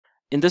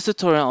In this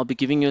tutorial, I'll be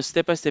giving you a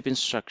step-by-step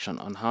instruction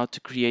on how to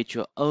create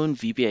your own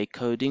VBA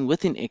coding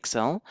within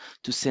Excel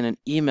to send an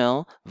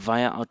email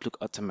via Outlook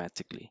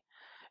automatically.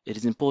 It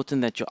is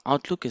important that your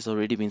Outlook has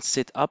already been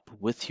set up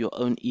with your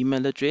own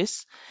email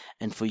address,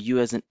 and for you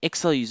as an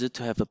Excel user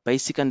to have a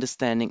basic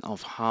understanding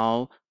of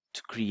how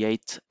to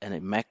create a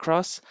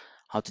macros,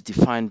 how to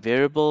define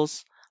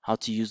variables, how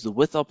to use the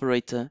with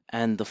operator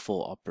and the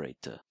for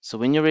operator. So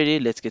when you're ready,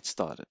 let's get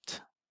started.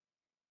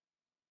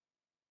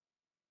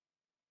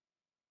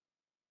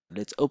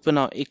 Let's open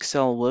our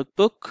Excel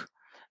workbook.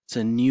 It's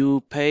a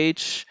new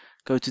page.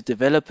 Go to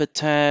Developer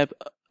tab,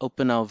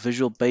 open our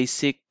Visual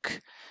Basic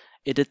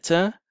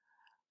editor,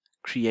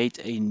 create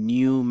a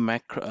new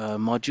macro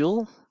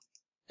module.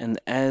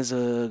 And as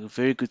a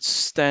very good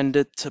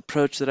standard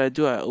approach that I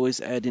do, I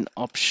always add in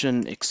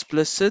option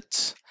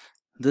explicit.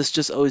 This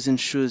just always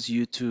ensures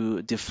you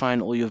to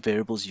define all your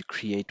variables you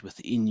create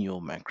within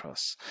your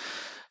macros.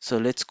 So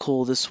let's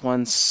call this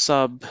one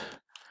sub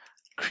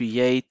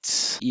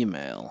create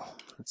email.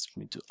 Let's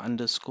do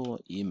underscore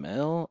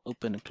email,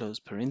 open and close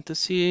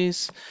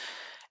parentheses,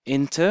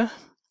 enter.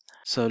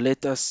 So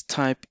let us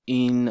type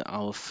in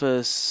our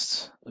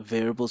first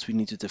variables we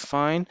need to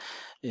define.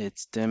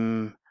 It's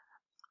them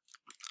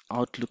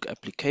Outlook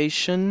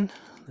application.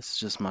 This is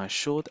just my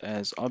short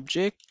as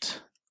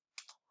object.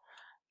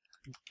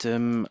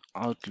 Them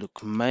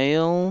Outlook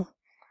mail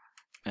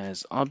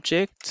as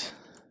object.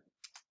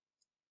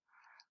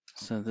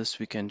 So this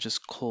we can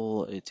just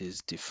call it is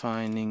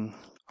defining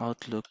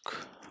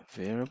Outlook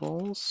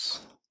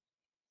variables.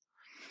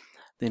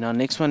 Then our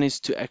next one is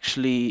to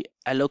actually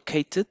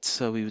allocate it.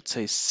 So we would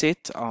say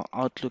set our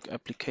Outlook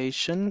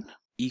application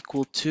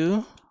equal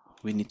to,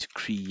 we need to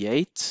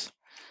create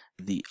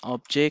the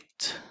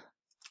object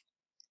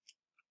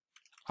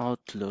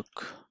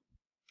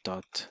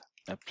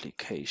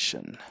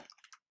Outlook.application.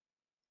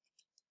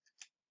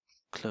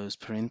 Close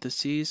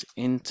parentheses,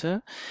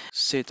 enter.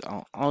 Set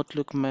our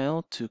Outlook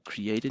mail to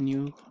create a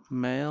new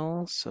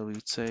mail. So we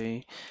would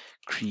say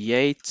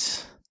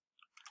create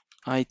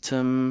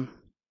item.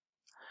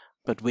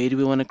 But where do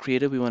we want to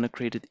create it? We want to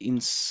create it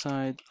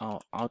inside our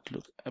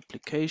Outlook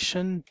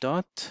application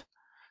dot.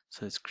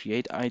 So it's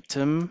create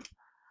item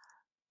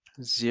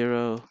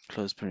 0,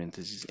 close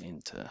parentheses,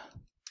 enter.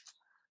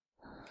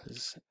 This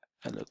is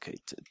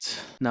allocated.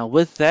 Now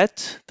with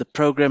that, the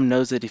program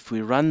knows that if we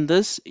run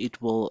this,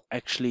 it will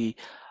actually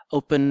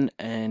open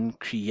and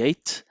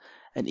create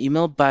an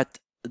email, but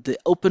the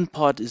open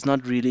part is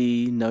not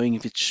really knowing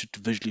if it should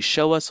visually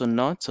show us or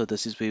not. So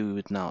this is where we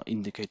would now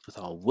indicate with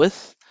our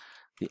with.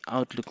 The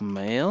Outlook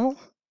mail,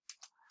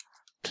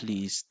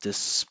 please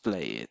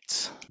display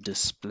it.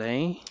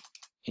 Display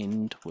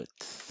end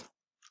width.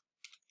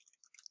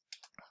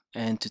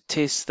 And to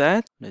test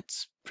that,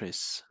 let's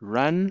press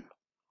run.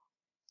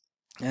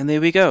 And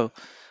there we go.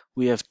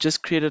 We have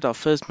just created our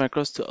first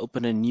macros to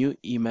open a new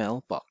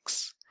email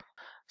box.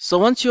 So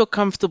once you're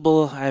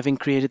comfortable having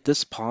created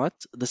this part,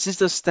 this is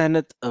the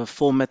standard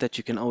format that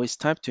you can always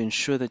type to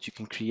ensure that you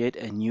can create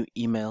a new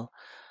email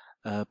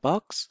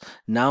box.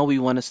 Now we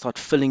want to start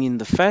filling in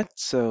the fat,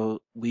 so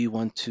we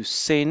want to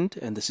send,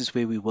 and this is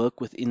where we work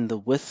within the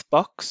with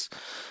box.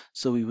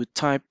 So we would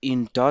type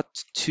in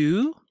dot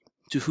to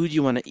who do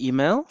you want to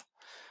email.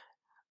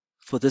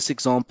 For this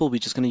example, we're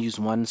just going to use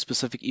one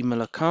specific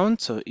email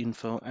account, so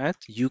info at.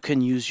 You can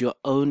use your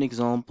own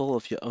example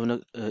of your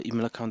own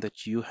email account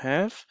that you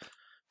have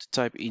to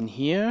type in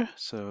here.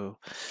 So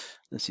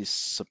this is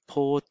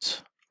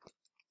support.com.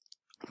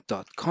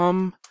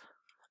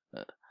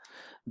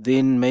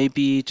 Then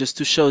maybe just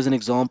to show as an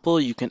example,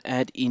 you can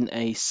add in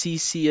a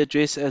CC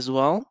address as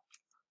well.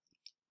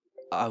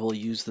 I will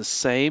use the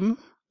same.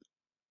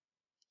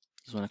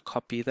 Just want to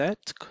copy that,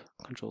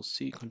 Control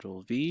C,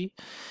 Control V.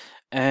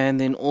 And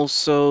then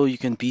also you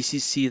can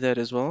BCC that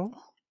as well.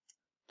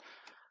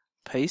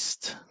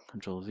 Paste,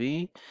 Control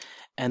V.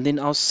 And then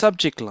our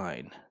subject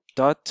line,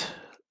 dot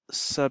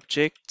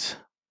subject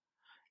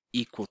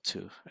equal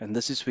to. And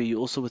this is where you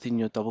also within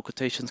your double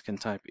quotations can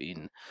type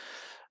in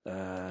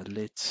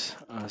let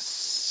us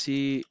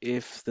see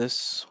if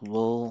this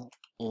will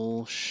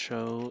all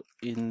show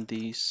in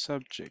the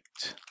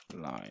subject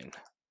line.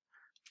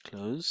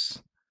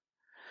 Close.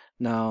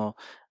 Now,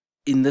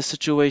 in this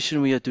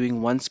situation, we are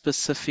doing one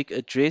specific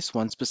address,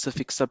 one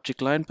specific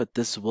subject line, but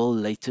this will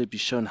later be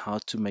shown how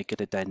to make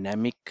it a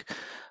dynamic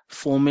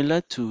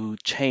formula to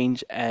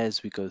change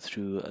as we go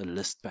through a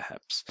list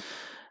perhaps.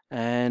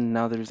 And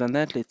now that we've done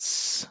that,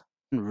 let's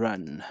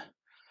run.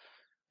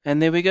 And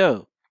there we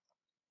go.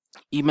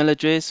 Email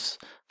address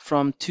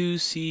from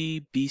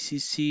 2C,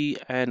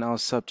 BCC, and our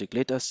subject.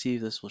 Let us see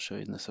if this will show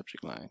in the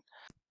subject line.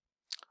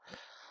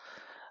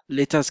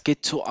 Let us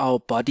get to our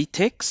body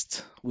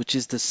text, which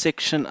is the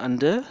section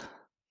under.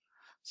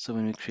 So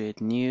when we create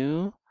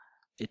new,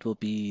 it will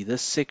be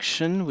this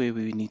section where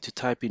we need to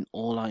type in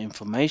all our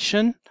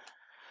information.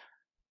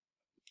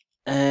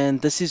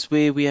 And this is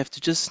where we have to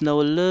just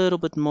know a little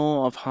bit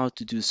more of how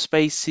to do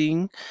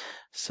spacing.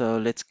 So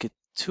let's get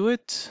to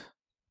it.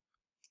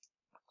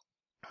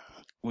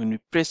 when we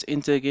press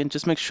enter again,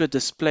 just make sure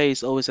display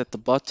is always at the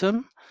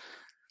bottom.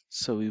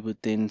 So we would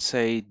then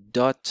say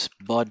dot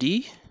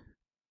body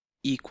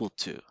equal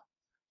to.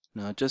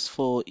 Now, just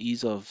for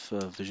ease of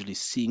visually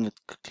seeing it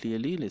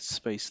clearly, let's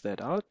space that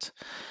out.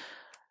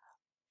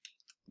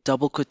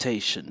 Double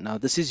quotation. Now,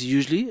 this is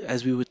usually,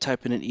 as we would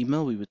type in an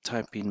email, we would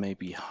type in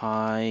maybe,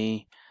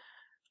 hi,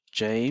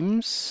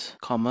 James,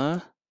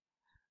 comma,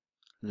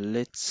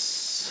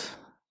 lets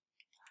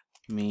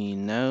me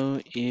know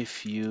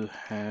if you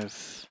have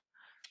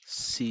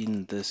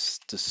seen this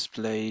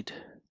displayed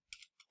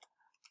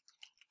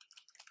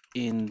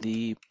in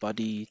the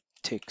body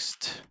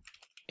text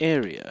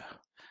area.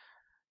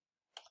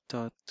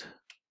 Dot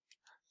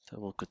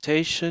double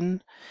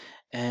quotation,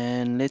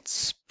 and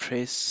let's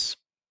press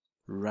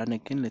run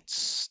again. Let's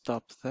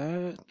stop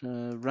that.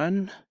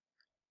 Run.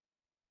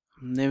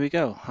 There we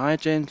go. Hi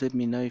James, let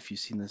me know if you've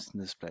seen this in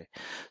display.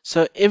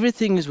 So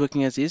everything is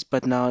working as is,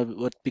 but now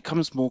what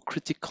becomes more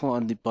critical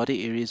on the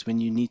body area is when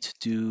you need to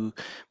do,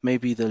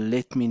 maybe the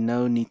let me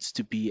know needs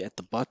to be at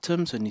the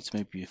bottom, so it needs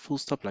maybe a full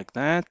stop like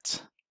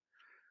that.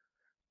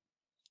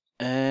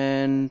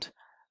 And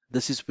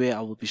this is where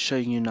I will be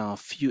showing you now a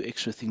few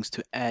extra things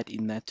to add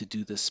in that to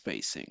do the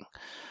spacing.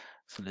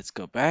 So let's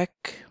go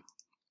back.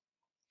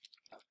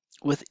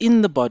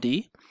 Within the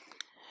body,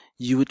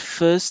 you would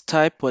first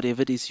type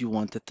whatever it is you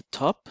want at the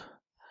top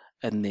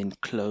and then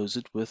close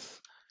it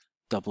with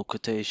double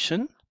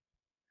quotation.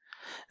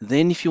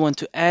 Then if you want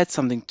to add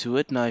something to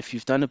it, now if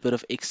you've done a bit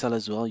of Excel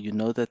as well, you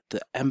know that the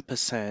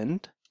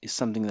ampersand is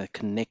something that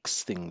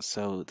connects things.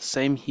 So the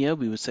same here,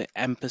 we would say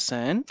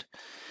ampersand.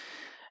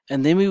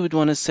 And then we would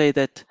want to say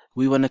that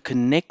we want to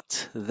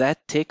connect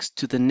that text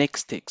to the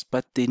next text,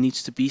 but there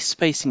needs to be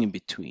spacing in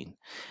between.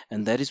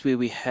 And that is where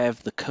we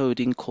have the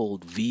coding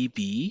called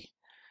VB,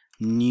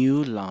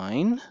 new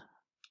line.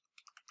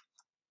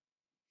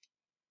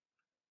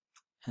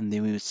 And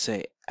then we would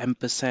say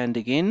ampersand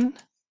again,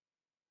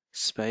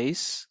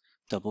 space,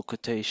 double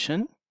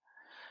quotation.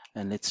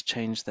 And let's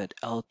change that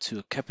L to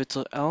a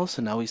capital L.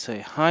 So now we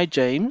say, hi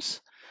James.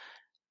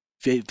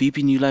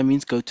 VB new line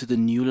means go to the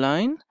new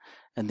line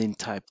and then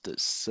type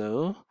this.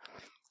 So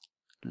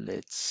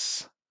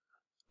let's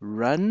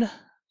run.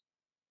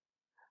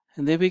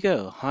 And there we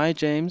go. Hi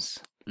James.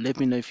 Let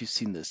me know if you've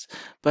seen this.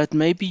 But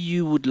maybe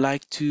you would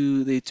like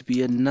there to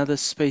be another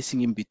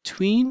spacing in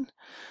between.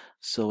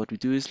 So what we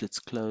do is let's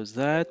close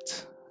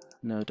that.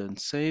 No, don't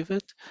save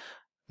it.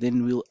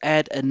 Then we'll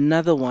add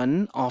another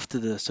one after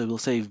this. So we'll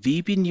say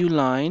VB new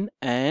line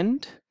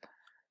and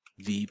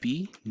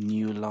VB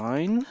new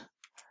line.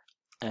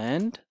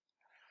 And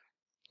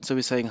so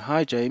we're saying,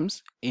 hi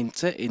James,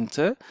 enter,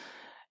 enter,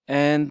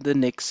 and the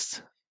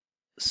next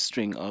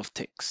string of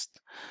text.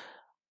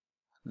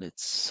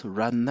 Let's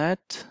run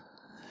that.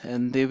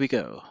 And there we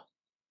go.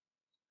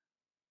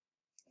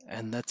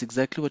 And that's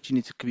exactly what you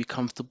need to be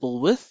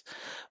comfortable with.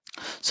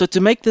 So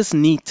to make this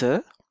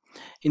neater,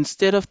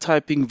 instead of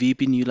typing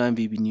VB new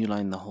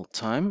line the whole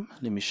time,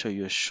 let me show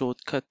you a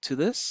shortcut to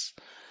this.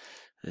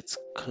 Let's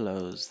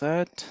close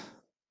that.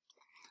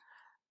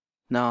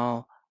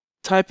 Now,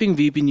 typing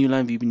VB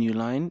new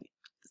line,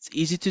 it's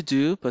easy to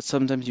do, but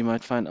sometimes you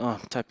might find, oh, I'm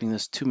typing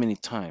this too many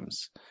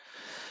times.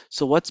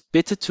 So what's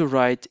better to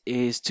write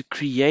is to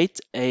create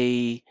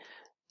a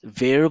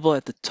variable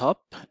at the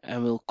top,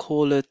 and we'll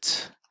call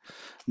it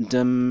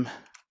dim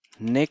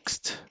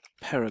next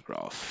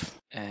paragraph.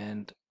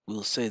 And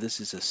we'll say this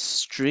is a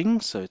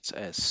string, so it's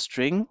a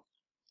string.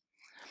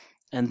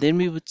 And then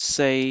we would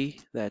say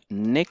that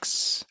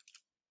next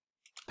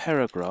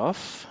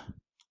paragraph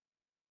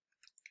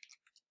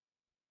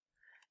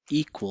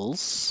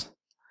equals,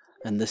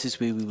 and this is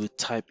where we would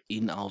type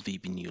in our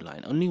VB new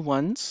line only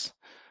once.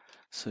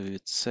 So we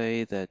would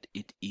say that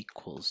it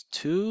equals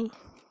to,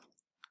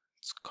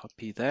 let's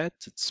copy that,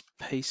 let's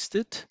paste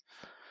it.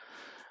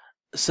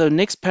 So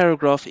next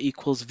paragraph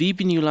equals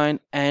VB new line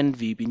and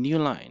VB new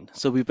line.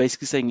 So we're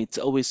basically saying it's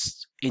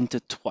always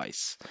entered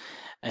twice.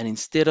 And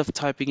instead of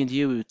typing it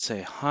here, we would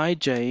say, hi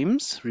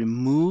James,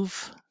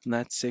 remove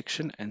that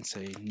section and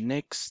say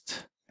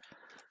next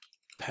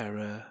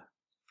paragraph,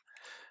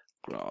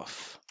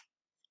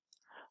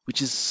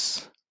 which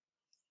is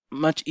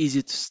much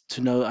easier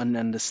to know and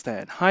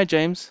understand. Hi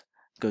James,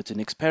 go to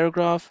next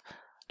paragraph,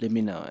 let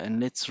me know, and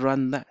let's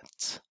run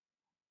that.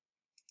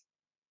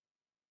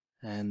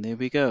 And there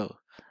we go.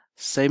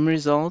 Same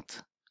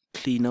result,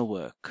 cleaner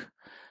work.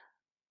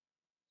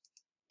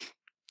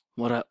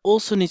 What I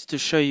also need to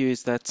show you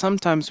is that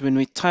sometimes when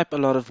we type a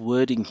lot of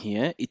wording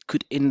here, it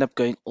could end up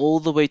going all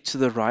the way to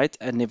the right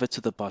and never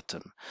to the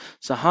bottom.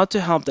 So how to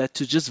help that,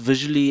 to just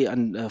visually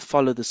and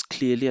follow this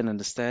clearly and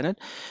understand it,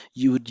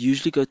 you would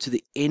usually go to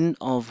the end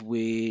of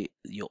where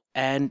your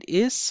and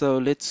is. So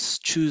let's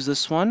choose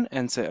this one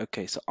and say,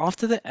 okay, so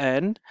after the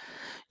and,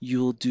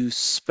 you'll do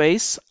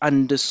space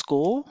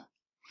underscore,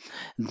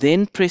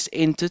 then press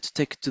enter to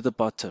take it to the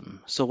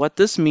bottom. So what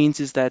this means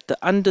is that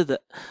after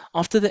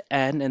the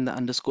and the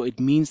underscore,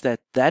 it means that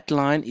that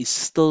line is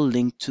still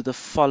linked to the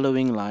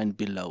following line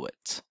below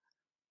it.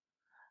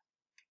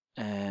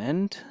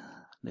 And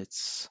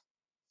let's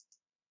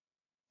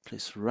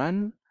press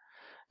run,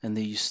 and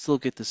then you still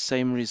get the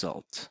same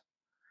result.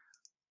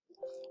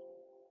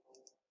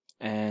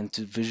 And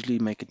to visually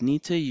make it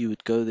neater, you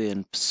would go there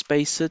and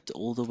space it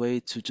all the way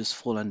to just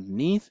fall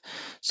underneath.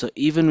 So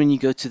even when you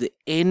go to the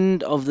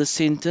end of the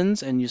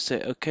sentence and you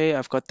say, okay,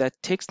 I've got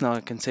that text, now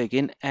I can say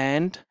again,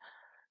 and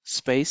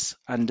space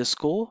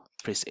underscore,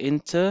 press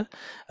enter,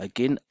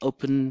 again,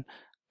 open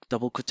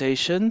double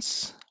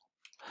quotations,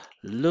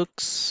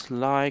 looks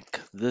like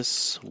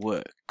this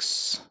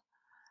works,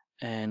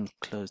 and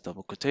close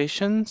double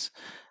quotations.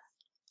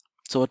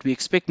 So what we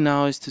expect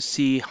now is to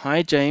see,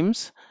 hi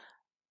James,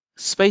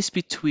 space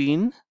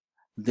between,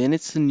 then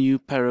it's the new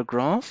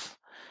paragraph,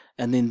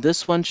 and then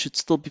this one should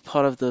still be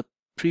part of the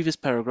previous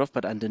paragraph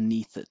but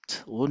underneath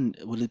it. Or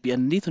will it be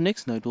underneath or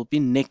next? No, it will be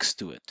next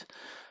to it.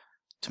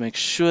 To make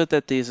sure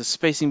that there's a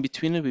spacing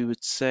between it, we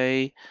would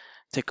say,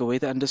 take away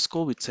the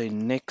underscore, we'd say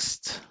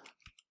next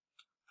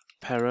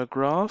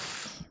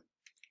paragraph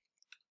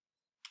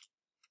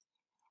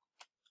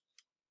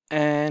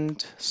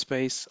and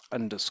space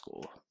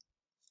underscore.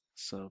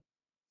 So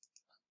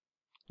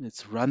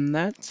let's run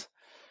that.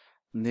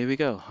 And there we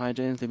go. Hi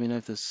James, let me know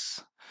if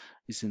this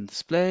is in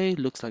display.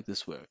 Looks like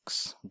this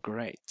works.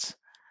 Great.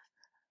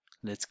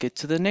 Let's get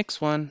to the next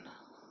one.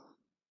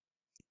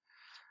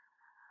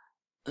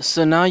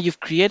 So now you've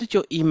created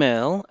your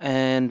email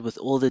and with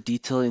all the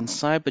detail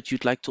inside, but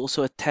you'd like to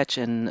also attach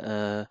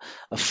a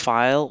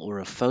file or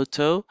a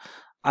photo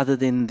other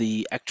than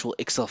the actual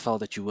Excel file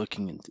that you're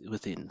working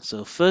within.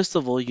 So first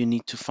of all, you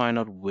need to find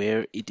out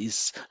where it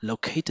is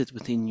located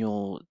within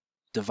your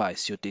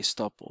device, your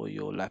desktop or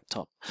your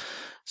laptop.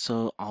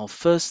 So our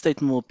first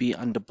statement will be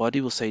under body,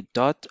 we'll say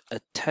dot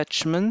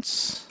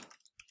attachments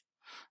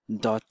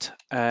dot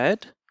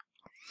add.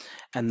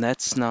 And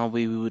that's now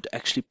where we would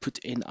actually put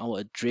in our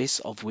address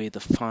of where the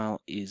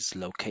file is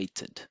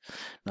located.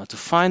 Now to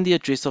find the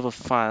address of a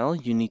file,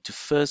 you need to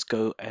first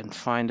go and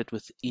find it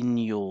within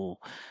your,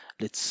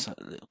 let's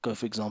go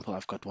for example,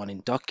 I've got one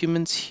in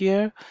documents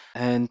here.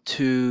 And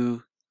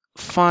to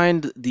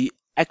find the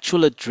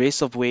actual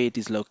address of where it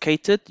is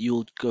located,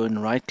 you'll go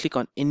and right click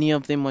on any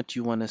of them what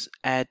you want to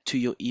add to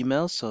your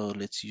email. So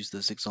let's use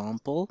this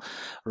example.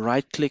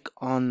 Right click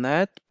on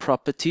that,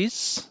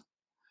 properties.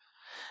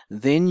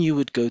 Then you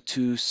would go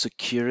to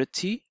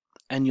security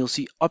and you'll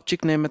see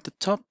object name at the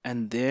top,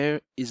 and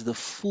there is the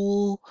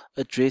full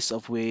address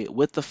of where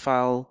with the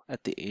file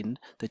at the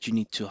end that you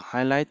need to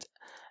highlight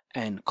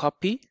and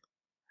copy.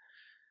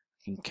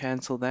 You can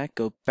cancel that,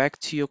 go back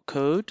to your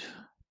code,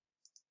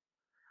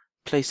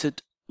 place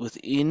it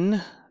within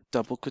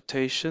double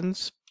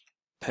quotations,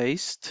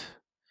 paste,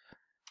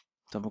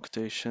 double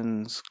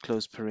quotations,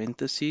 close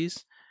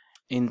parentheses,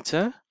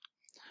 enter.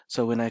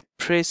 So when I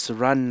press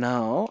run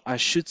now, I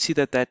should see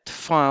that that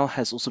file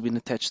has also been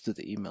attached to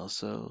the email.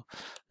 So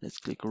let's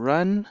click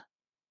run.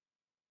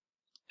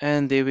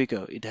 And there we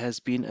go. It has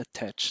been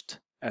attached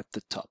at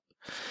the top.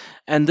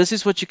 And this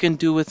is what you can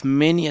do with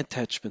many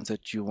attachments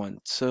that you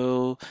want.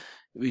 So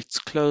let's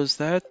close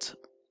that.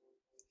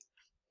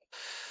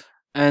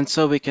 And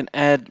so we can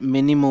add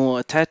many more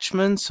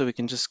attachments. So we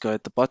can just go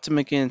at the bottom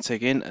again and say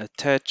again,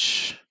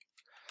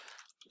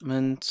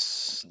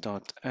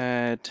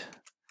 attachments.add.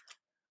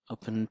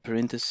 Open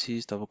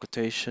parentheses, double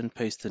quotation,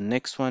 paste the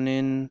next one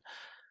in,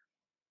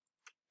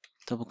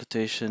 double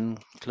quotation,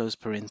 close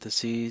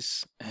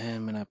parentheses,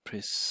 and when I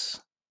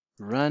press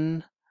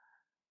run,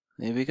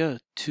 there we go,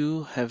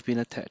 2 have been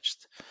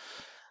attached.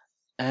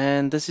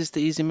 And this is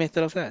the easy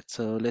method of that.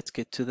 So let's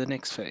get to the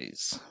next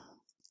phase.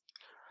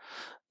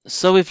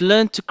 So we've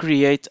learned to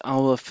create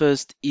our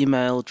first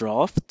email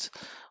draft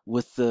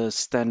with the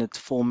standard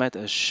format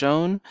as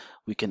shown.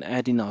 We can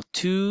add in our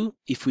to.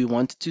 If we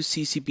wanted to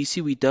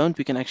CCBC, we don't.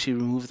 We can actually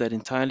remove that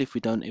entirely if we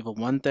don't ever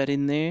want that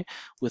in there,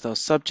 with our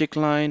subject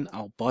line,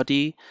 our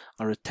body,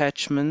 our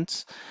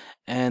attachments.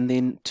 And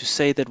then to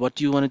say that what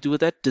do you want to do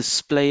with that,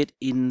 display it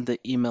in the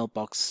email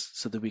box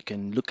so that we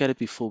can look at it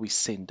before we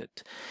send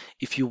it.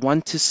 If you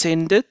want to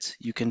send it,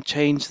 you can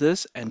change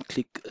this and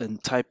click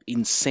and type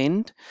in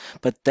send,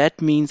 but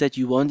that means that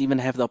you won't even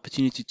have the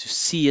opportunity to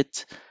see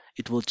it.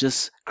 It will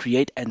just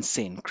create and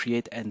send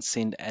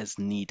as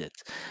needed.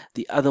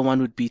 The other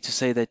one would be to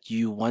say that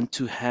you want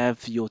to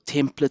have your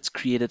templates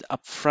created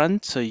up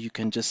front, so you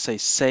can just say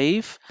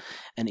save,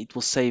 and it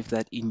will save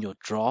that in your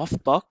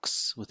draft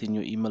box within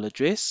your email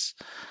address.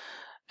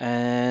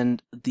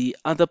 And the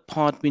other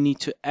part we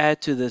need to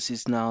add to this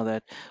is now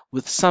that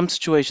with some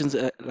situations,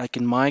 like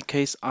in my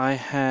case, I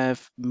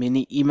have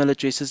many email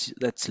addresses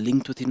that's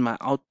linked within my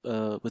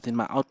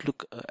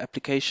Outlook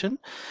application.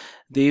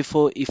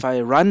 Therefore, if I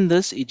run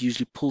this, it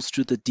usually pulls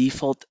through the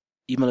default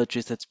email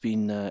address that's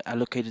been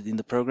allocated in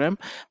the program,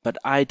 but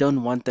I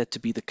don't want that to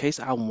be the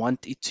case. I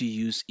want it to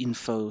use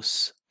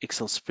Info's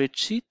Excel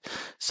spreadsheet.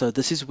 So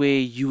this is where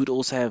you would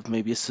also have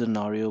maybe a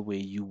scenario where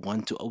you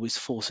want to always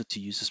force it to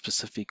use a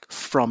specific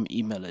from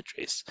email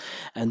address.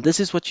 And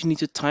this is what you need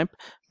to type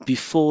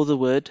before the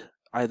word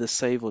either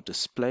save or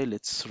display.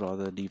 Let's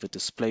rather leave it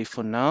display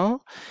for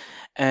now.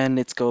 And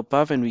let's go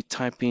above and we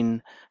type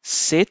in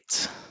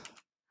set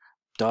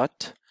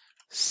dot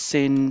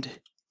send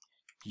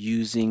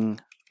using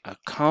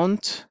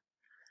account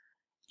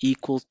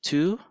equal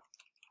to,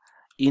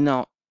 in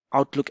our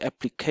Outlook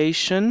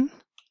application,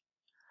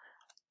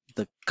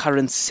 the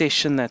current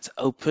session that's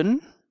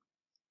open.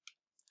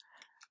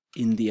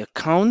 In the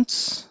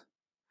accounts,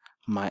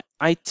 my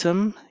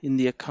item in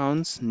the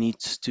accounts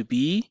needs to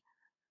be,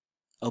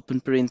 open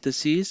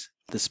parentheses,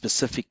 the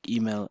specific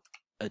email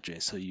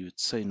address. So you would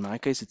say, in my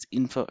case, it's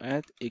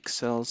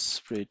info@excel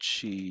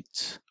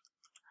spreadsheet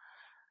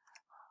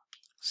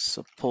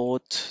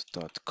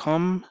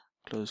support.com,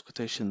 close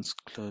quotations,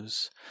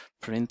 close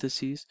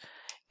parentheses,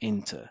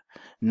 enter.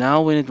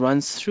 Now when it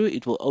runs through,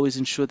 it will always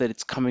ensure that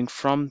it's coming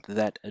from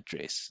that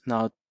address.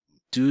 Now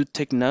do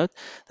take note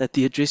that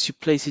the address you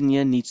place in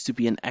here needs to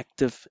be an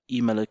active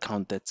email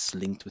account that's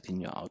linked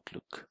within your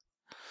Outlook.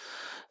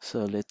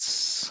 So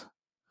let's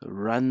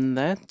run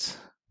that.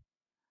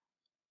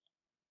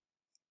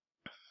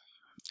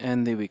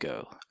 And there we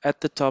go. At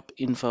the top,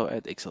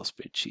 info@excel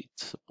spreadsheet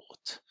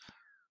support.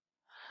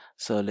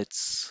 So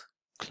let's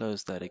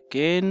close that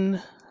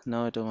again.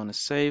 Now I don't want to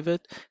save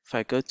it. If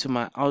I go to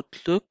my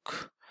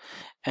Outlook,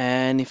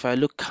 and if I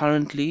look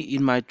currently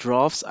in my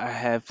drafts, I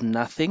have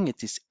nothing.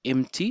 It is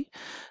empty.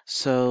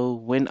 So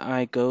when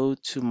I go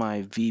to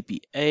my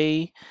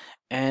VBA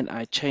and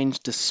I change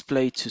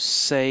display to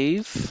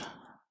save,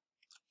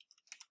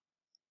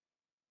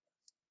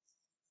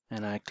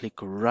 and I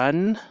click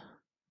run,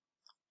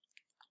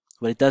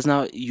 what it does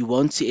now, you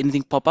won't see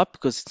anything pop up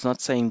because it's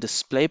not saying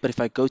display. But if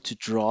I go to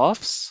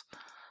drafts,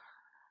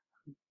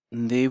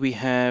 and there we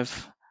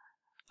have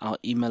our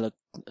email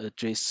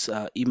address,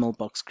 email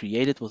box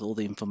created with all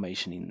the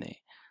information in there.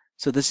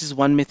 So this is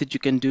one method you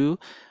can do.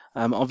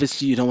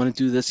 Obviously, you don't want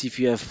to do this if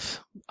you have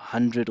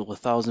 100 or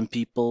 1,000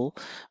 people,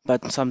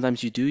 but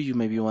sometimes you do. You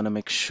maybe want to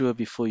make sure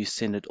before you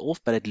send it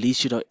off, but at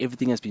least you know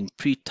everything has been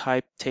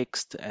pre-typed,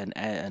 text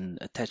and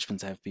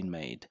attachments have been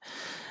made.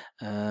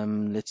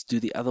 Let's do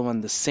the other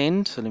one, the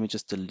send. So let me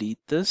just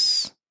delete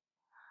this.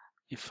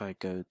 If I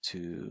go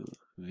to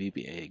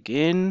VBA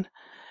again,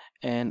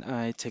 and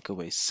I take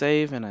away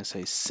save and I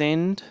say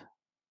send,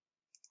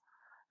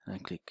 and I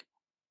click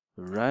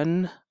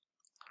run.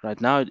 Right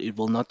now it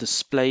will not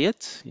display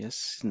it.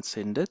 Yes, and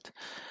send it.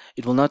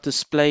 It will not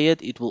display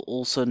it. It will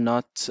also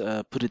not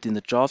put it in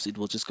the drafts. It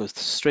will just go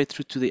straight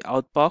through to the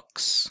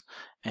outbox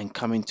and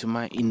come into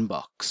my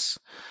inbox.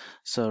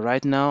 So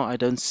right now I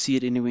don't see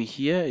it anywhere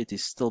here. It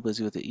is still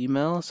busy with the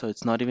email, so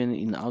it's not even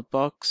in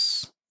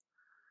outbox.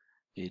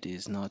 It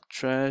is not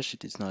trash.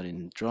 It is not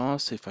in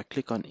drafts. So if I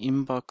click on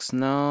inbox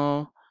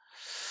now,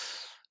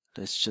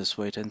 let's just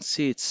wait and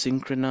see. It's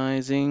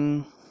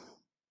synchronizing.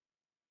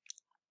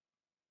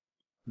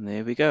 And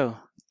there we go.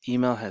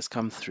 Email has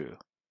come through.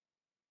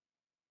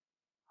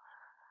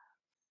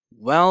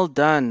 Well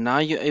done. Now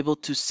you're able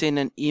to send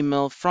an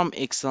email from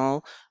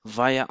Excel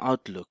via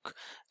Outlook.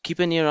 Keep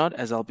an ear out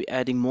as I'll be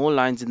adding more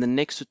lines in the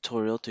next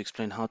tutorial to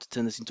explain how to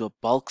turn this into a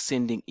bulk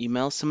sending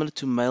email similar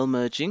to mail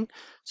merging.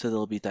 So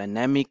there'll be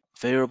dynamic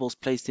variables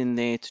placed in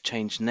there to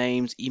change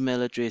names,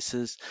 email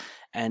addresses,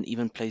 and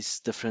even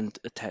place different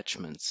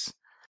attachments.